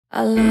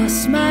I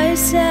lost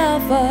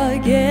myself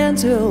again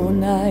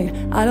tonight.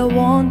 I don't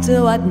want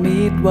to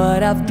admit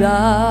what I've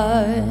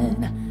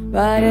done,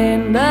 but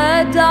in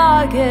the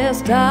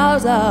darkest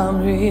hours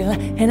I'm real,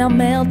 and I'm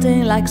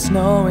melting like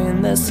snow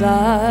in the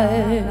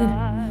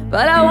sun.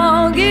 But I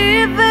won't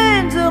give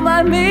in to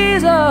my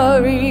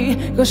misery,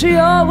 'cause she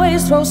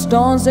always throws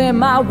stones in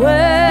my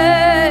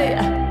way.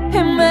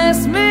 It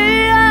messed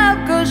me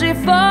up 'cause she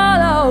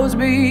follows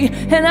me,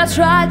 and I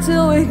try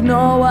to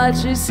ignore what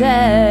she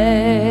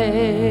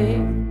says.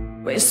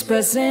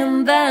 Whispers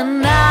in the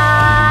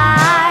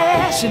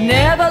night, she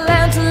never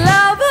learned to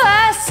love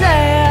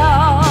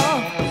herself.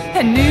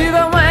 And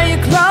even when you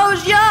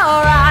close your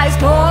eyes,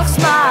 talk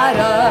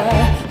smarter,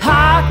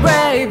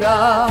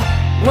 heartbreaker,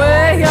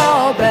 wear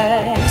your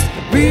best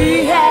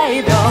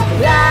behavior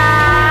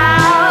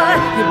loud.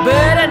 You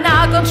better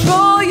not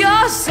control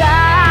your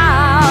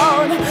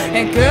sound,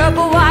 and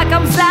careful what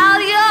comes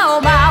out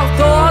your mouth.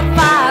 Talk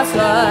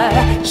faster,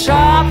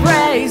 sharp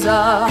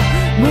razor,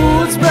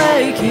 moods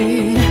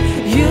breaking,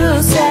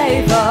 you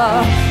save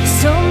her.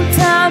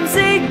 Sometimes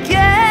it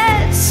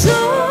gets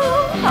so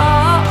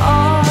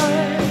hard.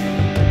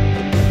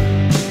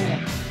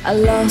 I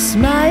lost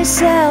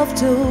myself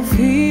to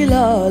feel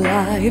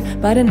alive,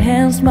 but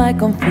enhanced my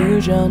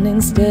confusion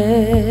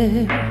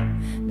instead.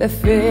 The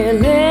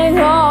feeling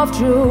of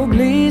true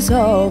bliss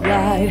of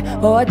light,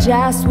 oh, I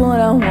just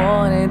wouldn't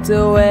want it to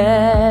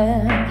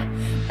end.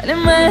 And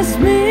it messed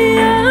me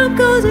up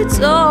 'cause it's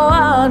so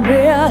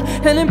unreal,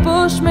 and it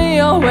pushed me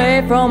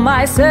away from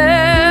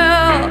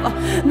myself.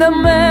 The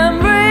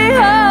memory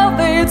of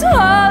it's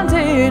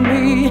haunting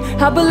me.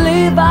 I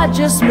believe I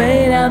just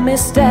made a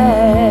mistake.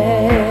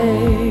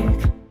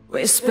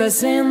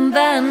 Whispers in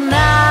the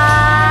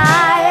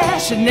night,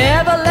 she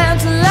never learned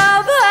to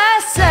love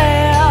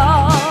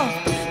herself.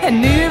 And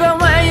even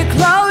when you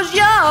close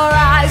your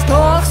eyes,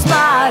 talk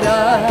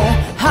smarter,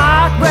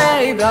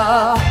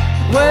 heartbreaker,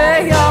 wear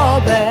your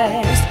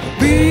best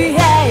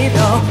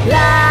behavior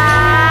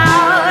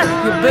loud.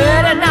 You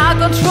better not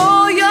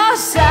control your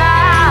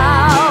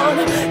sound,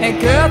 and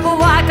careful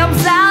what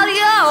comes out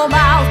your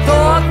mouth.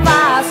 Talk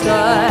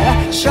faster,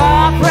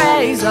 sharp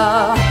razor,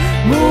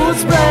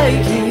 moods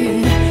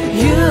breaking,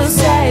 you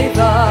save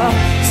her.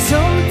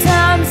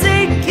 Sometimes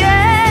it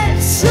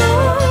gets so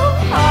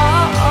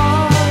hard.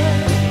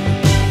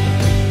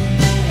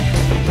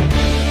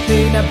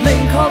 In a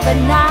blink of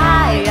an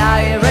eye, I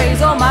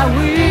erase all my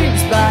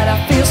wings, but I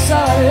feel so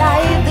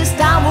alive. This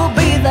time will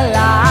be the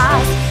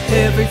last.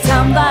 Every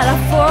time that I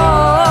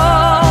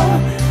fall,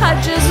 I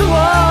just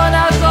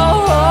wanna go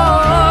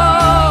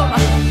home.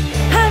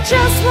 I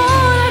just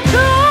wanna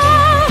go.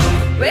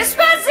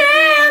 Whispers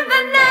in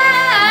the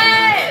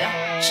night,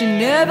 she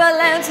never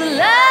learned to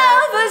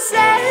love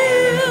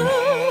herself.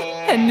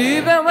 And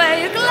even when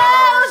you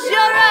close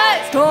your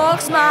eyes, talk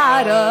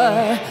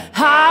smarter,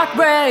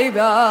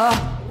 heartbreaker,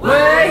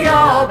 wear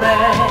your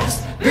best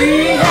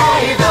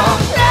behavior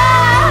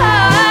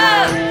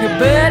loud. You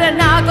better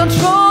not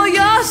control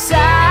your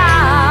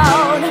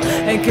sound,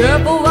 and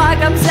careful what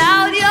comes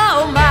out your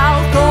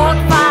mouth. Talk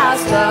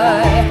faster,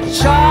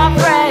 sharp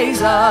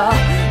razor,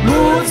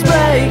 moods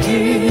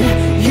breaking,